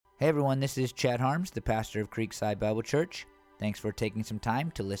Hey everyone, this is Chad Harms, the pastor of Creekside Bible Church. Thanks for taking some time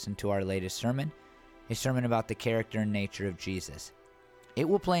to listen to our latest sermon, a sermon about the character and nature of Jesus. It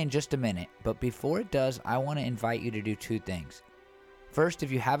will play in just a minute, but before it does, I want to invite you to do two things. First,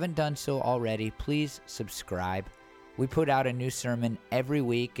 if you haven't done so already, please subscribe. We put out a new sermon every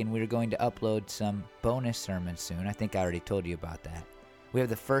week, and we're going to upload some bonus sermons soon. I think I already told you about that. We have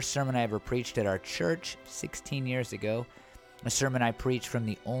the first sermon I ever preached at our church 16 years ago, a sermon I preached from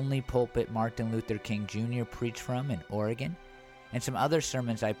the only pulpit Martin Luther King Jr. preached from in Oregon, and some other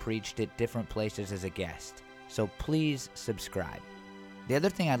sermons I preached at different places as a guest. So please subscribe. The other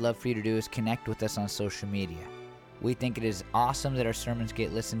thing I'd love for you to do is connect with us on social media. We think it is awesome that our sermons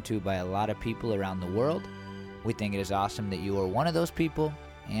get listened to by a lot of people around the world. We think it is awesome that you are one of those people,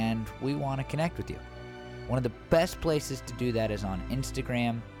 and we want to connect with you. One of the best places to do that is on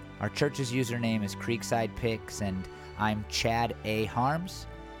Instagram. Our church's username is Creekside Pics, and I'm Chad A. Harms.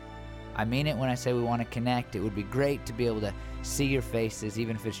 I mean it when I say we want to connect. It would be great to be able to see your faces,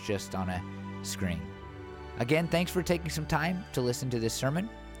 even if it's just on a screen. Again, thanks for taking some time to listen to this sermon.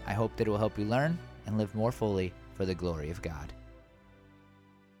 I hope that it will help you learn and live more fully for the glory of God.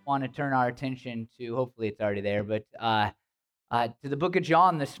 I want to turn our attention to, hopefully it's already there, but to the book of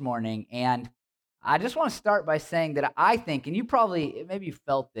John this morning. And I just want to start by saying that I think, and you probably, maybe you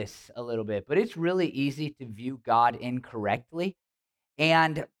felt this a little bit, but it's really easy to view God incorrectly.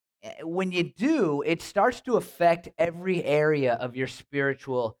 And when you do, it starts to affect every area of your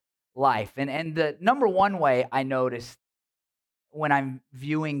spiritual life. And the number one way I notice when I'm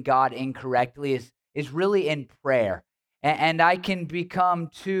viewing God incorrectly is really in prayer. And I can become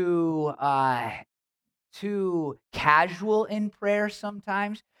too casual in prayer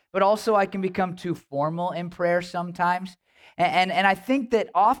sometimes, but also I can become too formal in prayer sometimes. And I think that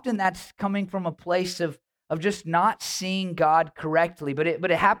often that's coming from a place of just not seeing God correctly. But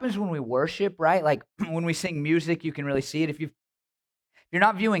it happens when we worship, right? Like when we sing music, you can really see it. If you're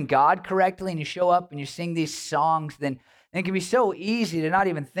not viewing God correctly and you show up and you sing these songs, then it can be so easy to not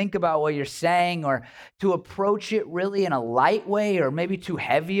even think about what you're saying, or to approach it really in a light way, or maybe too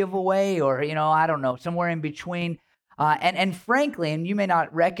heavy of a way, or, I don't know, somewhere in between. And frankly, and you may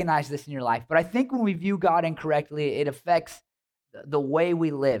not recognize this in your life, but I think when we view God incorrectly, it affects the way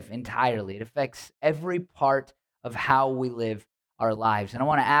we live entirely. It affects every part of how we live our lives. And I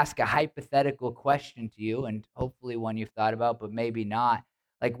want to ask a hypothetical question to you, and hopefully one you've thought about, but maybe not.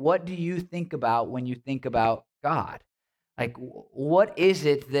 Like, what do you think about when you think about God? Like, what is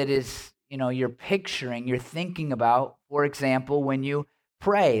it that is, you're picturing, you're thinking about, for example, when you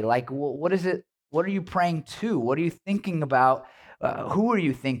pray? Like, what is it? What are you praying to? What are you thinking about? Who are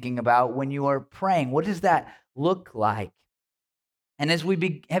you thinking about when you are praying? What does that look like? And as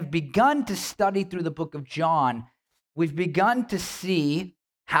we have begun to study through the book of John, we've begun to see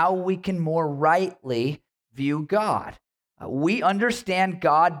how we can more rightly view God. We understand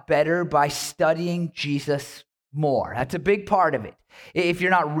God better by studying Jesus more. That's a big part of it. If you're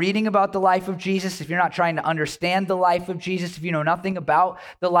not reading about the life of Jesus, if you're not trying to understand the life of Jesus, if you know nothing about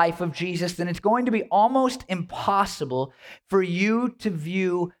the life of Jesus, then it's going to be almost impossible for you to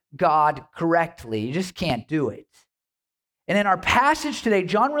view God correctly. You just can't do it. And in our passage today,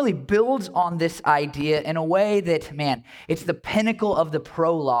 John really builds on this idea in a way that, man, it's the pinnacle of the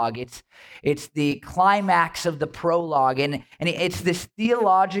prologue. It's the climax of the prologue. And it's this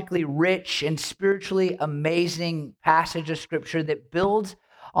theologically rich and spiritually amazing passage of Scripture that builds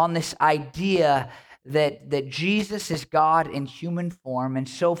on this idea that Jesus is God in human form. And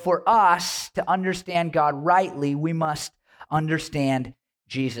so for us to understand God rightly, we must understand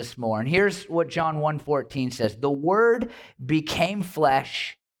Jesus more. And here's what John 1:14 says: "The Word became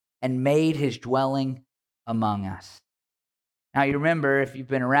flesh and made his dwelling among us." Now you remember, if you've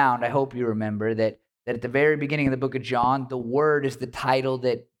been around, I hope you remember that at the very beginning of the book of John, the Word is the title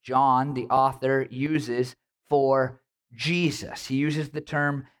that John, the author, uses for Jesus. He uses the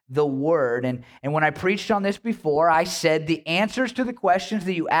term the Word. And when I preached on this before, I said the answers to the questions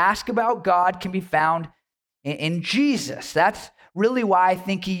that you ask about God can be found in Jesus. That's really why I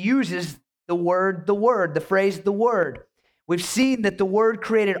think he uses the phrase the Word. We've seen that the Word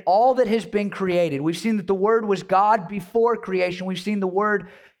created all that has been created. We've seen that the Word was God before creation. We've seen the Word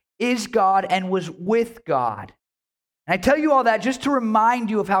is God and was with God. And I tell you all that just to remind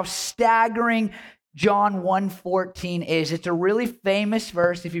you of how staggering John 1:14 is. It's a really famous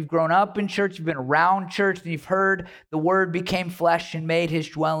verse. If you've grown up in church, you've been around church, then you've heard the Word became flesh and made his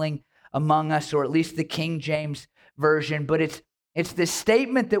dwelling among us, or at least the King James Version. But it's this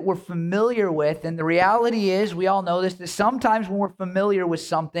statement that we're familiar with, and the reality is, we all know this, that sometimes when we're familiar with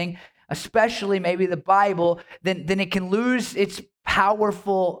something, especially maybe the Bible, then it can lose its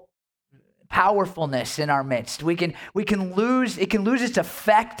powerful powerfulness in our midst. It can lose its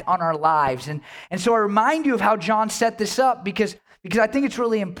effect on our lives. And so I remind you of how John set this up because I think it's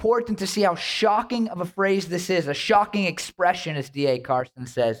really important to see how shocking of a phrase this is, a shocking expression, as D.A. Carson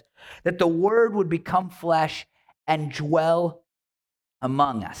says, that the Word would become flesh and dwell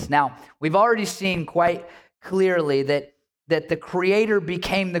among us. Now, we've already seen quite clearly that the Creator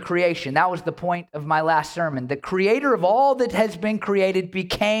became the creation. That was the point of my last sermon. The Creator of all that has been created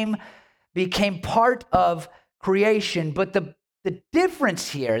became part of creation. But the difference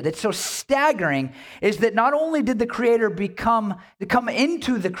here that's so staggering is that not only did the Creator come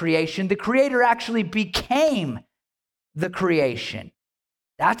into the creation, the Creator actually became the creation.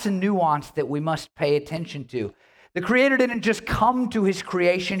 That's a nuance that we must pay attention to. The Creator didn't just come to his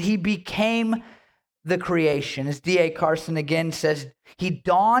creation, he became the creation. As D.A. Carson again says, he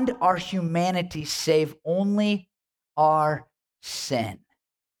donned our humanity save only our sin.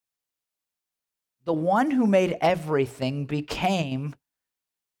 The one who made everything became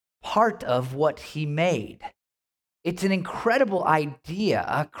part of what he made. It's an incredible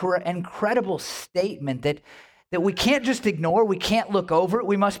idea, an incredible statement that we can't just ignore, we can't look over it,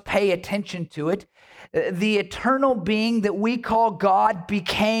 we must pay attention to it. The eternal being that we call God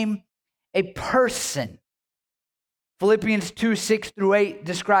became a person. Philippians 2:6-8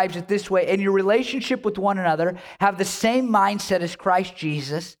 describes it this way: in your relationship with one another, have the same mindset as Christ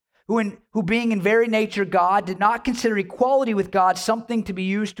Jesus, who being in very nature God, did not consider equality with God something to be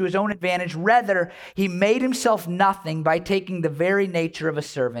used to his own advantage. Rather, he made himself nothing by taking the very nature of a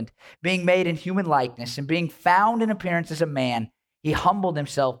servant, being made in human likeness, and being found in appearance as a man, he humbled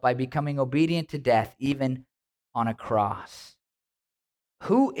himself by becoming obedient to death, even on a cross.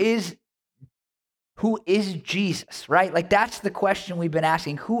 Who is Jesus, right? Like, that's the question we've been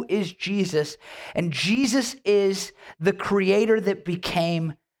asking. Who is Jesus? And Jesus is the Creator that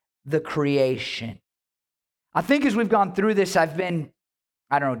became the creation. I think as we've gone through this, I've been,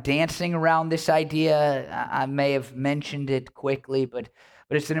 dancing around this idea. I may have mentioned it quickly, but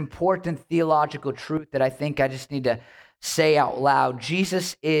it's an important theological truth that I think I just need to say out loud.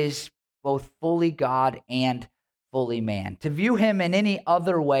 Jesus is both fully God and fully man. To view him in any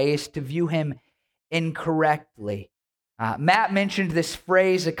other way is to view him incorrectly. Matt mentioned this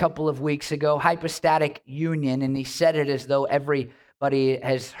phrase a couple of weeks ago, hypostatic union, and he said it as though everybody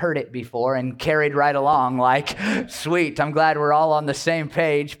has heard it before and carried right along like, sweet, I'm glad we're all on the same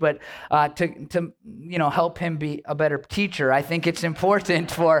page. But to help him be a better teacher, I think it's important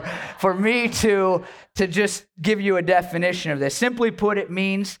for me to just give you a definition of this. Simply put, it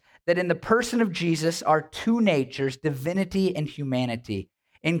means that in the person of Jesus are two natures, divinity and humanity,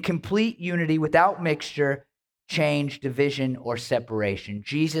 in complete unity without mixture, change, division, or separation.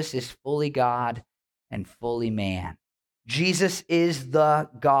 Jesus is fully God and fully man. Jesus is the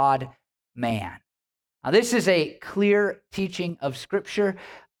God-man. Now, this is a clear teaching of Scripture,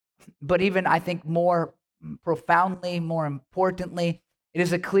 but even, I think, more profoundly, more importantly, it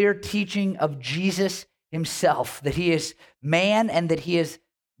is a clear teaching of Jesus himself, that he is man and that he is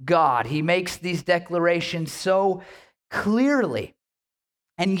God. He makes these declarations so clearly.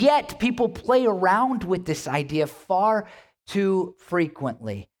 And yet, people play around with this idea far too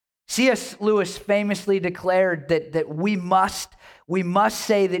frequently. C.S. Lewis famously declared that we must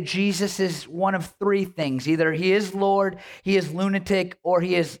say that Jesus is one of three things. Either he is Lord, he is lunatic, or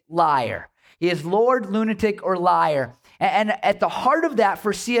he is liar. He is Lord, lunatic, or liar. And at the heart of that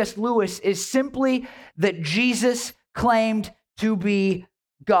for C.S. Lewis is simply that Jesus claimed to be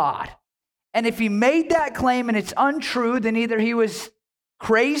God. And if he made that claim and it's untrue, then either he was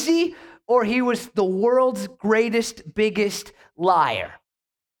crazy or he was the world's greatest, biggest liar.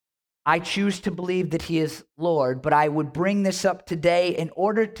 I choose to believe that he is Lord, but I would bring this up today in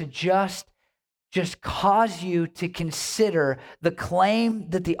order to just cause you to consider the claim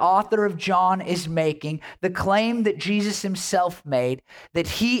that the author of John is making, the claim that Jesus himself made, that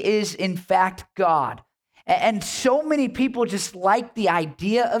he is in fact God. And so many people just like the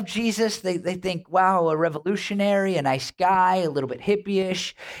idea of Jesus. They think, wow, a revolutionary, a nice guy, a little bit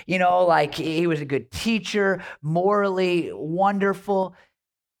hippie-ish, like he was a good teacher, morally wonderful.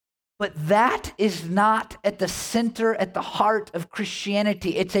 But that is not at the center, at the heart of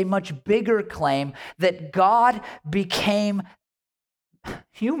Christianity. It's a much bigger claim that God became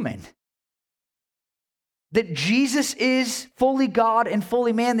human. That Jesus is fully God and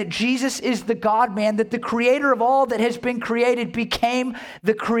fully man, that Jesus is the God-man, that the creator of all that has been created became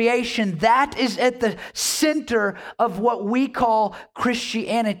the creation. That is at the center of what we call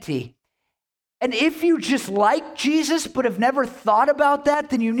Christianity. And if you just like Jesus but have never thought about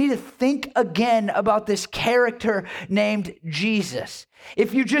that, then you need to think again about this character named Jesus.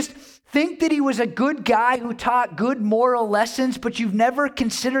 If you just think that he was a good guy who taught good moral lessons, but you've never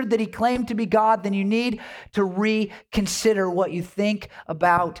considered that he claimed to be God, then you need to reconsider what you think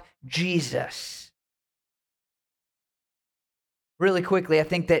about Jesus. Really quickly, I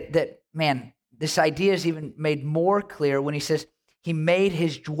think that this idea is even made more clear when he says he made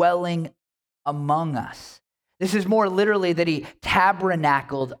his dwelling among us. This is more literally that he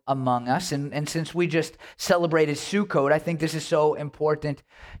tabernacled among us. And since we just celebrated Sukkot, I think this is so important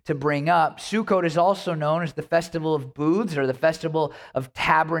to bring up. Sukkot is also known as the Festival of Booths or the Festival of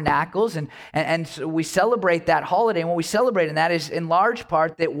Tabernacles. And so we celebrate that holiday. And what we celebrate in that is in large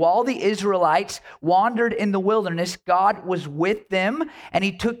part that while the Israelites wandered in the wilderness, God was with them and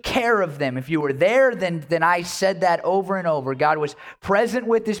he took care of them. If you were there, then I said that over and over. God was present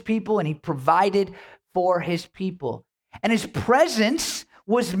with his people and he provided for his people. And his presence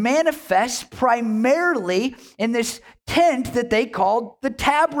was manifest primarily in this tent that they called the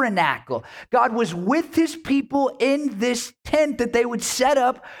tabernacle. God was with his people in this tent that they would set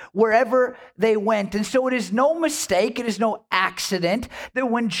up wherever they went. And so it is no mistake, it is no accident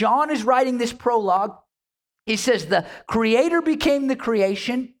that when John is writing this prologue, he says the creator became the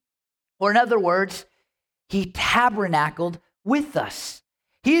creation, or in other words, he tabernacled with us.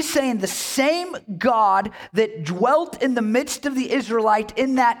 He is saying the same God that dwelt in the midst of the Israelite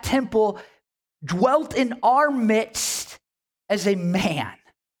in that temple dwelt in our midst as a man.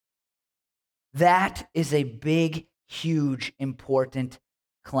 That is a big, huge, important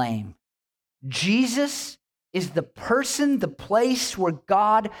claim. Jesus is the person, the place where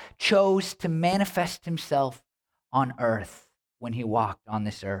God chose to manifest himself on earth when he walked on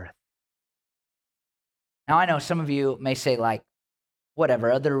this earth. Now, I know some of you may say, like,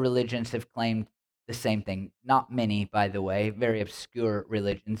 whatever, other religions have claimed the same thing. Not many, by the way, very obscure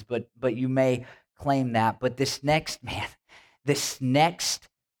religions, but you may claim that. But this next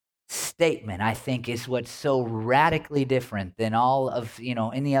statement, I think, is what's so radically different than all of,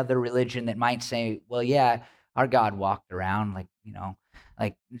 any other religion that might say, well, yeah, our God walked around, like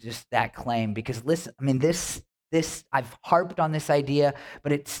just that claim. Because listen, this I've harped on this idea,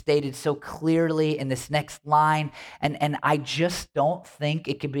 but it's stated so clearly in this next line, and I just don't think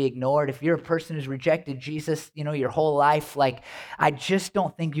it can be ignored. If you're a person who's rejected Jesus, your whole life, I just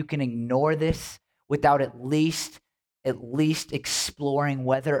don't think you can ignore this without at least exploring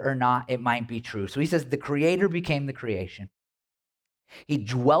whether or not it might be true. So he says, the creator became the creation. He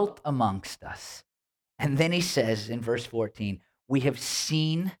dwelt amongst us. And then he says in verse 14, we have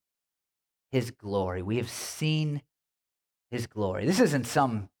seen his glory. We have seen his glory. This isn't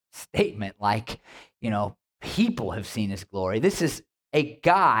some statement like, people have seen his glory. This is a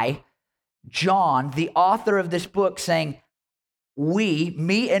guy, John, the author of this book, saying,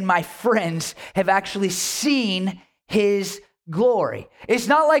 me and my friends have actually seen his glory. It's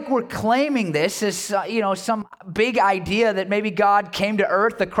not like we're claiming this as, some big idea that maybe God came to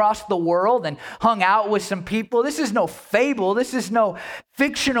earth across the world and hung out with some people. This is no fable. This is no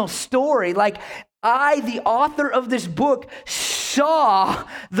fictional story. I, the author of this book, saw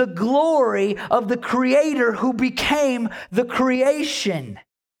the glory of the creator who became the creation.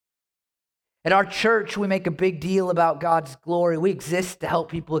 At our church, we make a big deal about God's glory. We exist to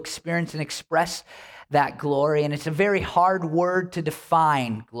help people experience and express that glory. And it's a very hard word to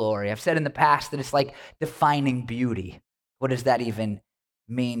define, glory. I've said in the past that it's like defining beauty. What does that even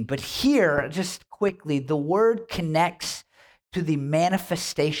mean? But here, just quickly, the word connects to the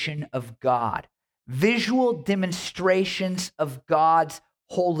manifestation of God. Visual demonstrations of God's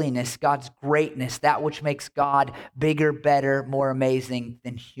holiness, God's greatness, that which makes God bigger, better, more amazing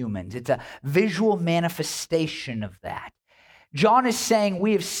than humans. It's a visual manifestation of that. John is saying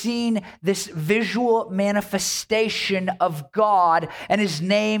we have seen this visual manifestation of God, and his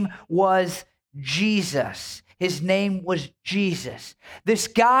name was Jesus. His name was Jesus. This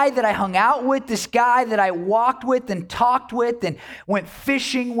guy that I hung out with, this guy that I walked with and talked with and went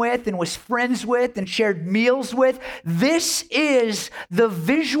fishing with and was friends with and shared meals with, this is the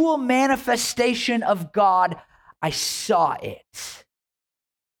visual manifestation of God. I saw it.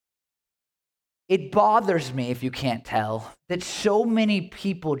 It bothers me, if you can't tell, that so many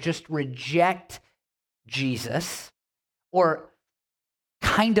people just reject Jesus or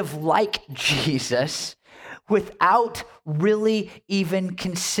kind of like Jesus without really even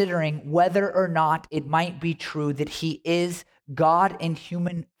considering whether or not it might be true that he is God in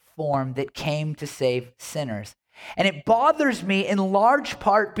human form that came to save sinners. And it bothers me in large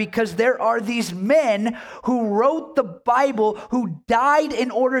part because there are these men who wrote the Bible who died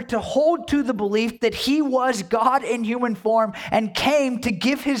in order to hold to the belief that he was God in human form and came to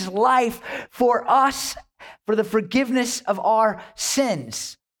give his life for us, for the forgiveness of our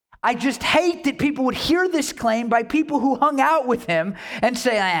sins. I just hate that people would hear this claim by people who hung out with him and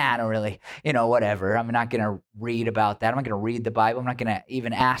say, I don't really, whatever. I'm not going to read about that. I'm not going to read the Bible. I'm not going to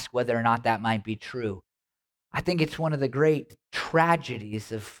even ask whether or not that might be true. I think it's one of the great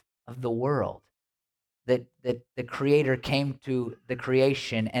tragedies of the world that the Creator came to the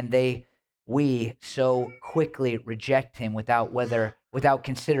creation and we so quickly reject him without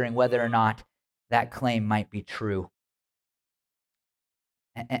considering whether or not that claim might be true.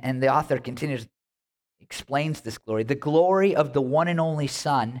 And the author continues, explains this glory, the glory of the one and only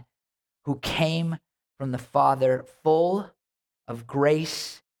Son who came from the Father full of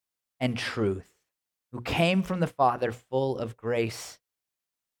grace and truth, who came from the Father full of grace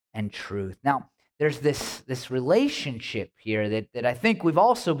and truth. Now, there's this relationship here that I think we've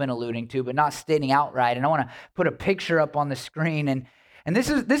also been alluding to, but not stating outright. And I want to put a picture up on the screen. And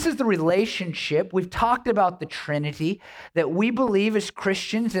this is the relationship. We've talked about the Trinity, that we believe as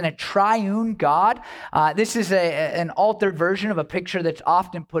Christians in a triune God. This is an altered version of a picture that's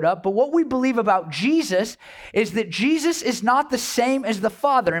often put up. But what we believe about Jesus is that Jesus is not the same as the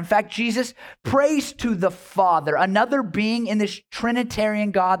Father. In fact, Jesus prays to the Father, another being in this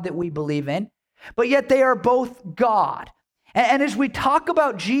Trinitarian God that we believe in. But yet they are both God. And as we talk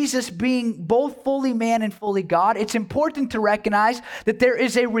about Jesus being both fully man and fully God, it's important to recognize that there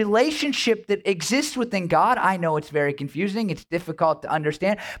is a relationship that exists within God. I know it's very confusing. It's difficult to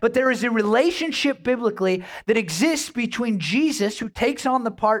understand. But there is a relationship biblically that exists between Jesus, who takes on the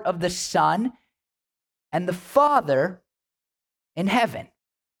part of the Son, and the Father in heaven.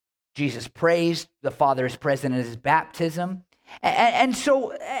 Jesus prays. The Father is present in his baptism. And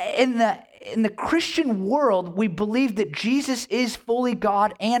so in the Christian world, we believe that Jesus is fully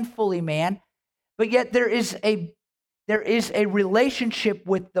God and fully man, but yet there is a relationship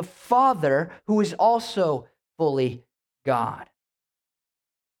with the Father who is also fully God.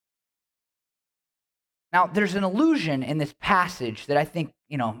 Now, there's an allusion in this passage that I think,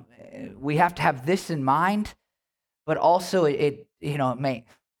 we have to have this in mind, but also it may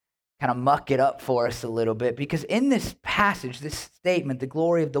kind of muck it up for us a little bit, because in this passage, this statement, the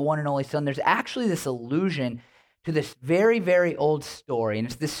glory of the one and only Son, there's actually this allusion to this very, very old story. And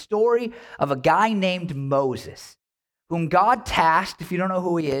it's this story of a guy named Moses, whom God tasked, if you don't know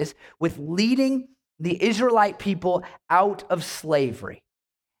who he is, with leading the Israelite people out of slavery.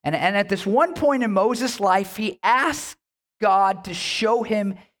 And at this one point in Moses' life, he asked God to show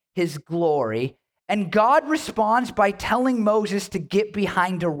him his glory. And God responds by telling Moses to get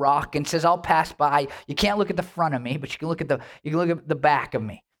behind a rock and says, I'll pass by. You can't look at the front of me, but you can look at the back of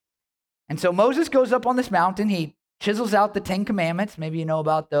me. And so Moses goes up on this mountain. He chisels out the 10 Commandments. Maybe you know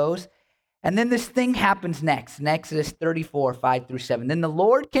about those. And then this thing happens next, in Exodus 34, 5-7. Then the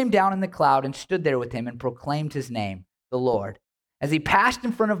Lord came down in the cloud and stood there with him and proclaimed his name, the Lord, as he passed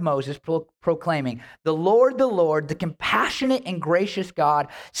in front of Moses, proclaiming, the Lord, the compassionate and gracious God,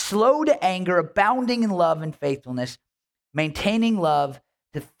 slow to anger, abounding in love and faithfulness, maintaining love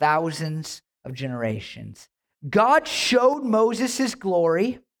to thousands of generations. God showed Moses his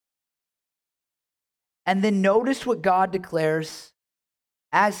glory, and then notice what God declares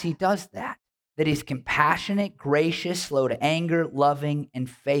as he does that he's compassionate, gracious, slow to anger, loving, and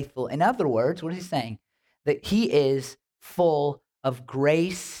faithful. In other words, what is he saying? That he is full of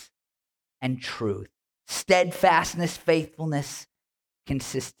grace and truth, steadfastness, faithfulness,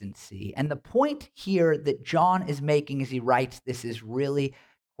 consistency. And the point here that John is making as he writes this is really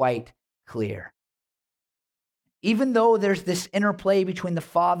quite clear. Even though there's this interplay between the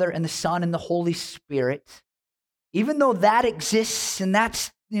Father and the Son and the Holy Spirit, even though that exists, and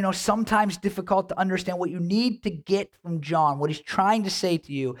that's sometimes difficult to understand, what you need to get from John, what he's trying to say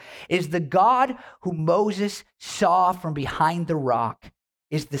to you, is the God who Moses saw from behind the rock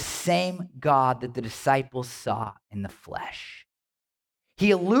is the same God that the disciples saw in the flesh.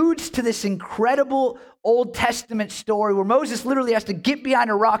 He alludes to this incredible Old Testament story where Moses literally has to get behind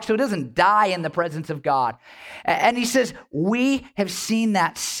a rock so he doesn't die in the presence of God. And he says, we have seen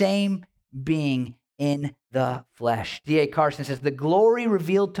that same being in the flesh. D.A. Carson says, the glory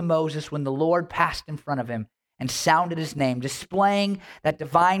revealed to Moses when the Lord passed in front of him and sounded his name, displaying that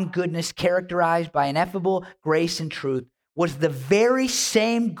divine goodness characterized by ineffable grace and truth, was the very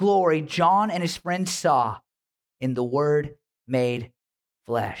same glory John and his friends saw in the Word made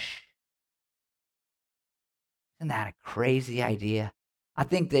flesh. Isn't that a crazy idea? I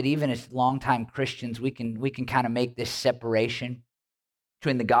think that even as longtime Christians, we can kind of make this separation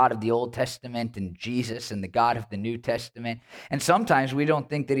between the God of the Old Testament and Jesus and the God of the New Testament. And sometimes we don't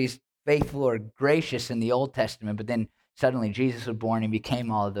think that he's faithful or gracious in the Old Testament, but then suddenly Jesus was born and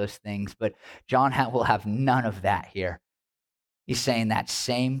became all of those things. But John will have none of that here. He's saying that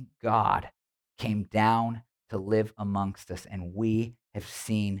same God came down to live amongst us, and we have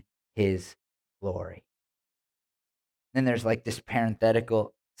seen his glory. Then there's like this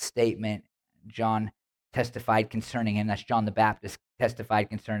parenthetical statement. John testified concerning him. That's John the Baptist testified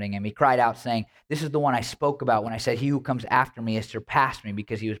concerning him. He cried out saying, "This is the one I spoke about when I said, he who comes after me has surpassed me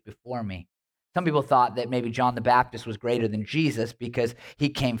because he was before me." Some people thought that maybe John the Baptist was greater than Jesus because he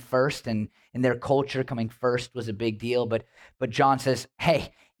came first, and in their culture, coming first was a big deal. But John says,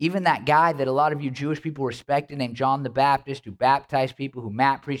 hey, even that guy that a lot of you Jewish people respected named John the Baptist, who baptized people, who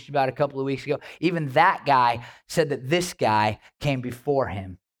Matt preached about a couple of weeks ago, even that guy said that this guy came before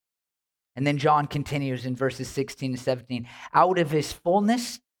him. And then John continues in verses 16 to 17. Out of his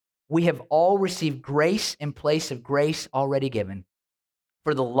fullness, we have all received grace in place of grace already given.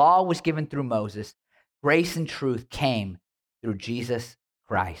 For the law was given through Moses. Grace and truth came through Jesus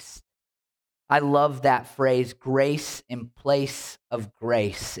Christ. I love that phrase, grace in place of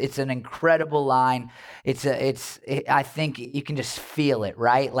grace. It's an incredible line. I think you can just feel it,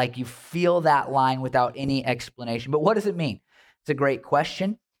 right? Like you feel that line without any explanation. But what does it mean? It's a great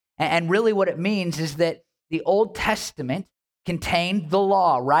question. And really what it means is that the Old Testament contained the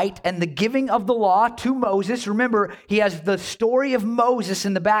law, right? And the giving of the law to Moses. Remember, he has the story of Moses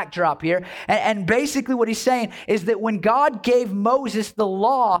in the backdrop here. And basically what he's saying is that when God gave Moses the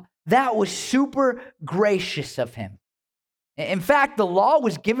law, that was super gracious of him. In fact, the law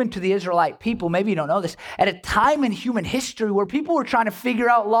was given to the Israelite people, maybe you don't know this, at a time in human history where people were trying to figure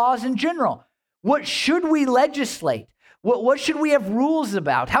out laws in general. What should we legislate? What should we have rules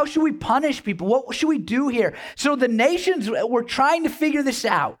about? How should we punish people? What should we do here? So the nations were trying to figure this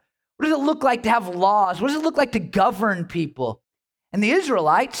out. What does it look like to have laws? What does it look like to govern people? And the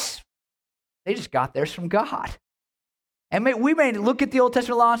Israelites, they just got theirs from God. And we may look at the Old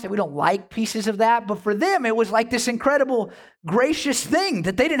Testament law and say we don't like pieces of that, but for them it was like this incredible, gracious thing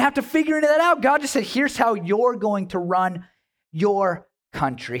that they didn't have to figure any of that out. God just said, here's how you're going to run your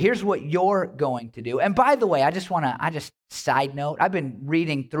country. Here's what you're going to do. And by the way, I just side note, I've been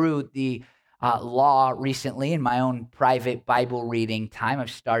reading through the law recently in my own private Bible reading time. I've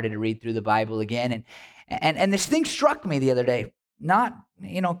started to read through the Bible again. And this thing struck me the other day, not,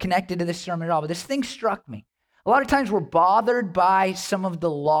 connected to this sermon at all, but this thing struck me. A lot of times we're bothered by some of the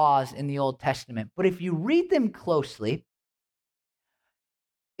laws in the Old Testament, but if you read them closely,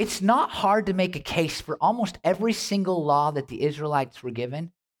 it's not hard to make a case for almost every single law that the Israelites were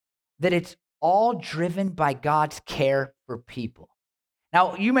given, that it's all driven by God's care for people.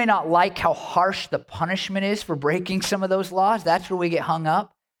 Now, you may not like how harsh the punishment is for breaking some of those laws. That's where we get hung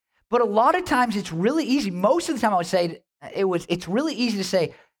up. But a lot of times it's really easy. Most of the time I would say it's really easy to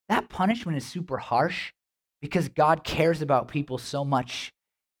say that punishment is super harsh because God cares about people so much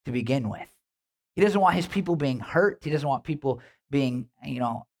to begin with. He doesn't want his people being hurt. He doesn't want people being,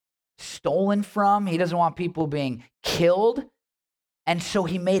 stolen from. He doesn't want people being killed. And so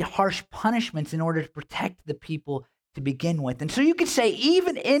he made harsh punishments in order to protect the people to begin with. And so you could say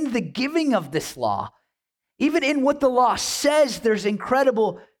even in the giving of this law, even in what the law says, there's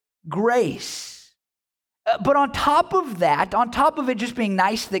incredible grace. But on top of that, on top of it just being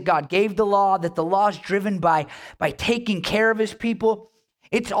nice that God gave the law, that the law is driven by taking care of his people,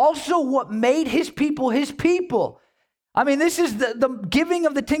 it's also what made his people his people. I mean, this is the giving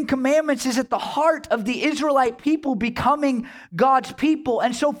of the Ten Commandments is at the heart of the Israelite people becoming God's people.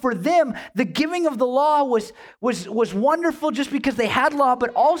 And so for them, the giving of the law was wonderful just because they had law,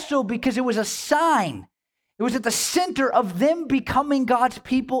 but also because it was a sign. It was at the center of them becoming God's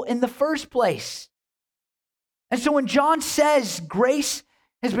people in the first place. And so when John says grace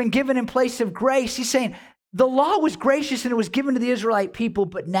has been given in place of grace, he's saying the law was gracious and it was given to the Israelite people,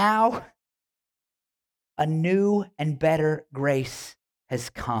 but now a new and better grace has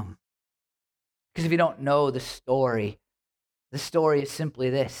come. Because if you don't know the story is simply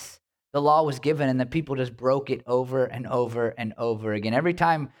this. The law was given and the people just broke it over and over and over again. Every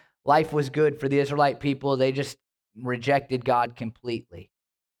time life was good for the Israelite people, they just rejected God completely.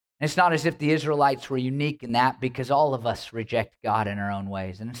 And it's not as if the Israelites were unique in that, because all of us reject God in our own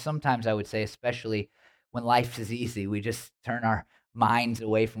ways. And sometimes I would say, especially when life is easy, we just turn our minds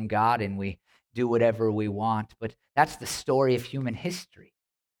away from God and we do whatever we want. But that's the story of human history.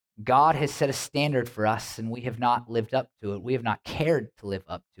 God has set a standard for us and we have not lived up to it. We have not cared to live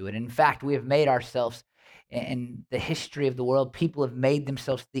up to it. In fact, we have made ourselves in the history of the world, people have made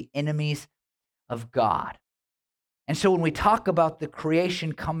themselves the enemies of God. And so when we talk about the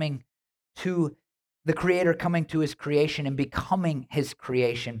creator coming to his creation and becoming his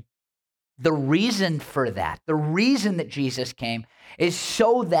creation, the reason for that, the reason that Jesus came is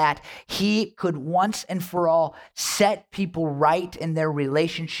so that he could once and for all set people right in their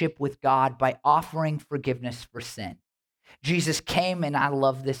relationship with God by offering forgiveness for sin. Jesus came, and I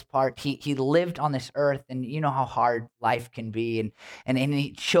love this part. He lived on this earth, and you know how hard life can be. And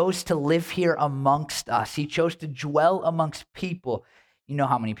he chose to live here amongst us. He chose to dwell amongst people. You know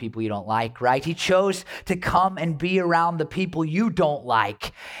how many people you don't like, right? He chose to come and be around the people you don't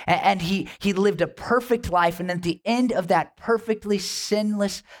like. And he lived a perfect life. And at the end of that perfectly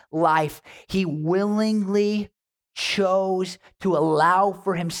sinless life, he willingly chose to allow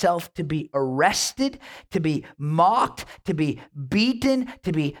for himself to be arrested, to be mocked, to be beaten,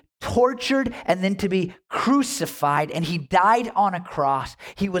 to be tortured, and then to be crucified. And he died on a cross.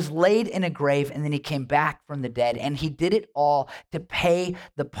 He was laid in a grave, and then he came back from the dead. And he did it all to pay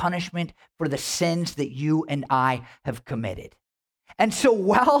the punishment for the sins that you and I have committed. And so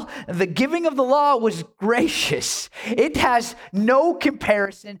while the giving of the law was gracious, it has no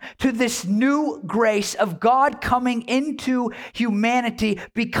comparison to this new grace of God coming into humanity,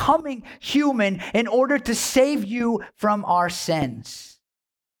 becoming human in order to save you from our sins.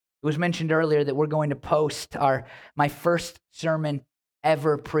 It was mentioned earlier that we're going to post my first sermon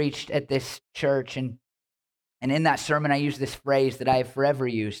ever preached at this church. And in that sermon, I used this phrase that I have forever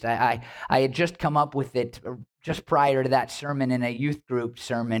used. I had just come up with it just prior to that sermon in a youth group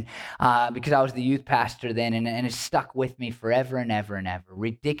sermon because I was the youth pastor then, and it stuck with me forever and ever and ever.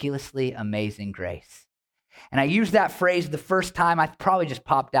 Ridiculously amazing grace. And I used that phrase the first time. I probably just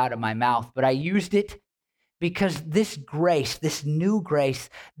popped out of my mouth, but I used it because this grace, this new grace,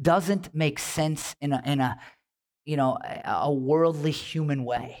 doesn't make sense in a worldly human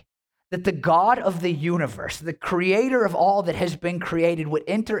way. That the God of the universe, the creator of all that has been created, would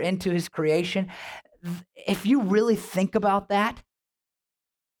enter into his creation. If you really think about that,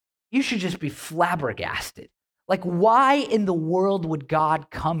 you should just be flabbergasted. Like, why in the world would God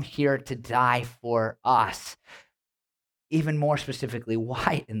come here to die for us? Even more specifically,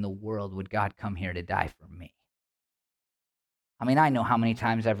 why in the world would God come here to die for me? I mean, I know how many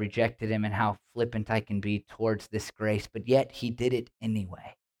times I've rejected him and how flippant I can be towards this grace, but yet he did it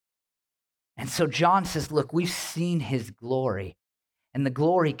anyway. And so John says, look, we've seen his glory. And the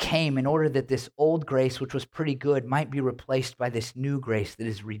glory came in order that this old grace, which was pretty good, might be replaced by this new grace that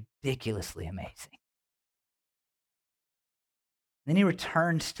is ridiculously amazing. Then he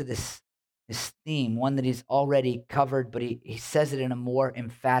returns to this theme, one that he's already covered, but he says it in a more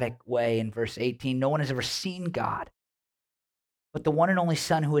emphatic way in verse 18. No one has ever seen God, but the one and only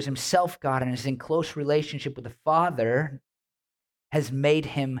Son, who is himself God and is in close relationship with the Father, has made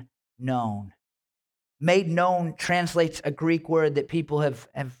him known. Made known translates a Greek word that people have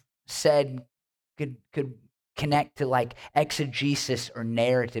said could connect to like exegesis or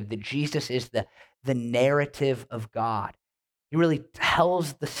narrative, that Jesus is the narrative of God. He really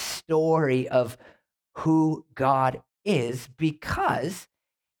tells the story of who God is because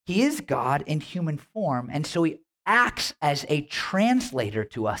he is God in human form. And so he acts as a translator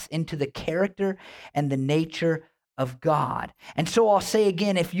to us into the character and the nature of God. And so I'll say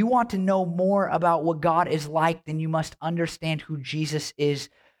again, if you want to know more about what God is like, then you must understand who Jesus is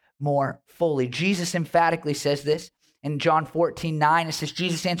more fully. Jesus emphatically says this in John 14:9. It says,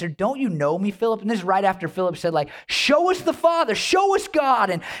 Jesus answered, don't you know me, Philip? And this is right after Philip said, like, show us the Father, show us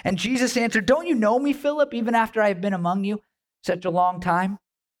God. And Jesus answered, don't you know me, Philip, even after I have been among you such a long time?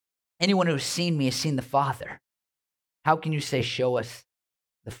 Anyone who has seen me has seen the Father. How can you say, show us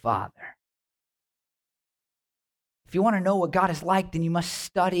the Father? If you want to know what God is like, then you must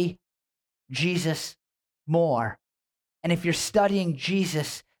study Jesus more. And if you're studying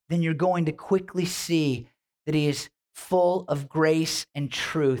Jesus, then you're going to quickly see that he is full of grace and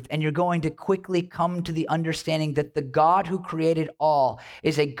truth. And you're going to quickly come to the understanding that the God who created all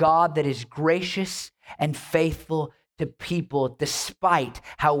is a God that is gracious and faithful to people, despite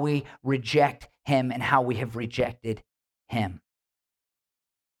how we reject him and how we have rejected him.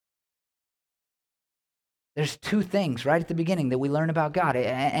 There's two things right at the beginning that we learn about God.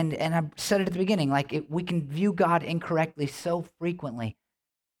 And I said it at the beginning, like we can view God incorrectly so frequently.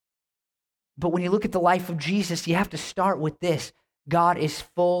 But when you look at the life of Jesus, you have to start with this. God is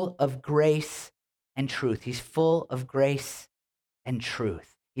full of grace and truth. He's full of grace and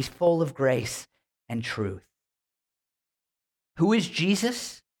truth. He's full of grace and truth. Who is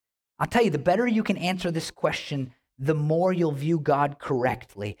Jesus? I'll tell you, the better you can answer this question, the more you'll view God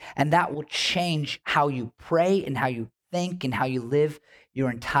correctly. And that will change how you pray and how you think and how you live your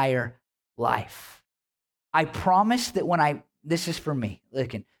entire life. I promise that this is for me.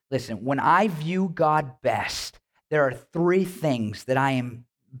 Listen, when I view God best, there are three things that I am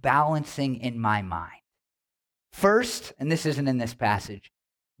balancing in my mind. First, and this isn't in this passage,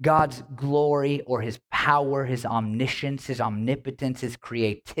 God's glory or his power, his omniscience, his omnipotence, his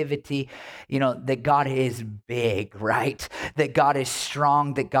creativity, that God is big, right? That God is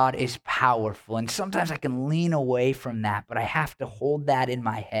strong, that God is powerful. And sometimes I can lean away from that, but I have to hold that in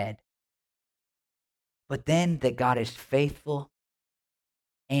my head. But then that God is faithful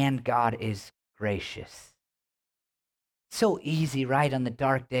and God is gracious. It's so easy, right, on the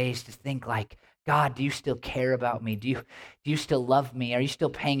dark days to think like, God, do you still care about me? Do you still love me? Are you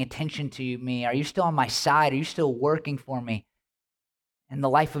still paying attention to me? Are you still on my side? Are you still working for me? And the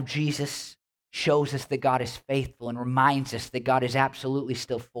life of Jesus shows us that God is faithful and reminds us that God is absolutely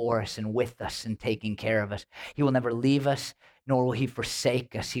still for us and with us and taking care of us. He will never leave us, nor will he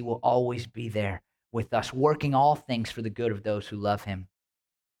forsake us. He will always be there with us, working all things for the good of those who love him.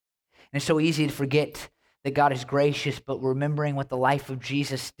 And it's so easy to forget that God is gracious, but remembering what the life of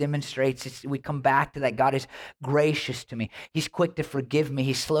Jesus demonstrates, we come back to that. God is gracious to me. He's quick to forgive me.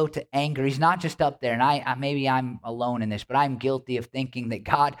 He's slow to anger. He's not just up there, and maybe I'm alone in this, but I'm guilty of thinking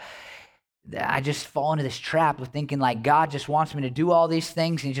that I just fall into this trap of thinking like God just wants me to do all these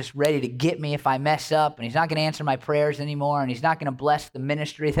things and he's just ready to get me if I mess up, and he's not going to answer my prayers anymore, and he's not going to bless the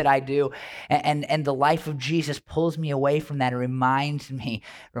ministry that I do. And the life of Jesus pulls me away from that and reminds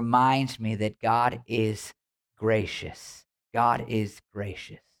me that God is gracious. God is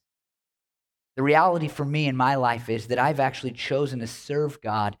gracious. The reality for me in my life is that I've actually chosen to serve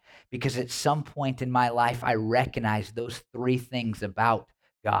God because at some point in my life I recognize those three things about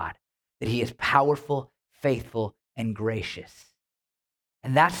God. That he is powerful, faithful, and gracious.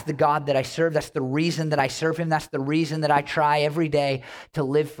 And that's the God that I serve. That's the reason that I serve him. That's the reason that I try every day to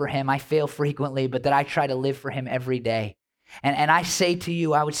live for him. I fail frequently, but that I try to live for him every day. And I would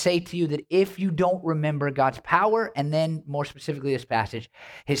say to you that if you don't remember God's power, and then more specifically this passage,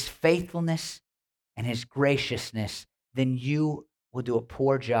 his faithfulness and his graciousness, then you will do a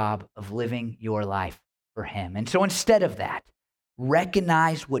poor job of living your life for him. And so instead of that,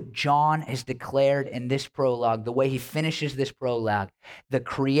 recognize what John has declared in this prologue, the way he finishes this prologue. The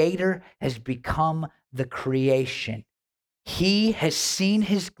Creator has become the creation. He has seen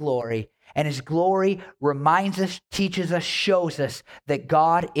his glory, and his glory reminds us, teaches us, shows us that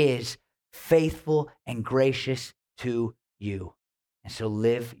God is faithful and gracious to you. And so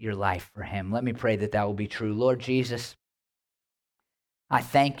live your life for him. Let me pray that will be true. Lord Jesus, I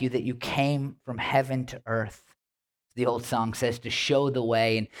thank you that you came from heaven to earth. The old song says, to show the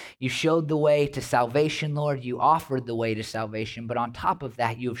way. And you showed the way to salvation, Lord. You offered the way to salvation. But on top of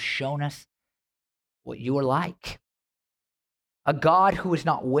that, you have shown us what you are like. A God who is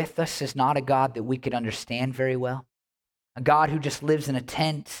not with us is not a God that we could understand very well. A God who just lives in a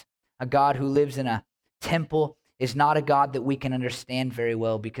tent, a God who lives in a temple is not a God that we can understand very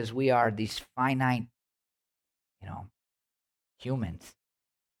well because we are these finite, humans.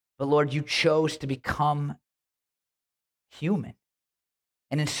 But Lord, you chose to become human.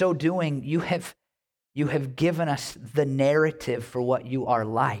 And in so doing, you have given us the narrative for what you are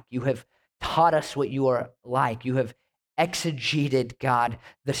like. You have taught us what you are like. You have exegeted, God,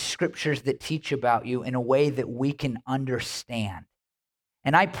 the scriptures that teach about you in a way that we can understand.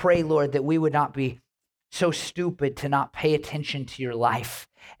 And I pray, Lord, that we would not be so stupid to not pay attention to your life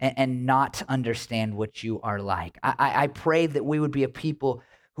and not understand what you are like. I pray that we would be a people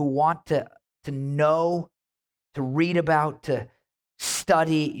who want to know, to read about, to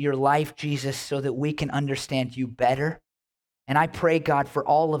study your life, Jesus, so that we can understand you better. And I pray, God, for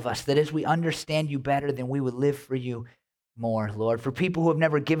all of us, that as we understand you better, then we would live for you more, Lord. For people who have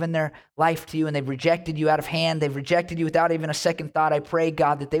never given their life to you and they've rejected you out of hand, they've rejected you without even a second thought, I pray,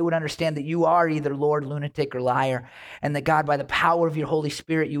 God, that they would understand that you are either Lord, lunatic, or liar, and that, God, by the power of your Holy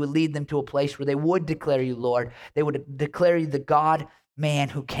Spirit, you would lead them to a place where they would declare you Lord. They would declare you the God-man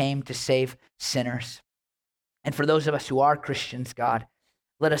who came to save sinners. And for those of us who are Christians, God,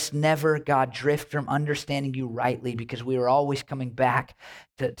 let us never, God, drift from understanding you rightly, because we are always coming back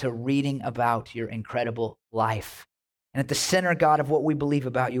to reading about your incredible life. And at the center, God, of what we believe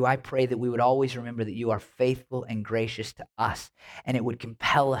about you, I pray that we would always remember that you are faithful and gracious to us, and it would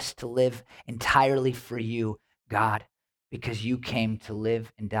compel us to live entirely for you, God, because you came to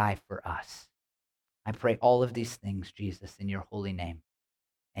live and die for us. I pray all of these things, Jesus, in your holy name.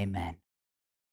 Amen.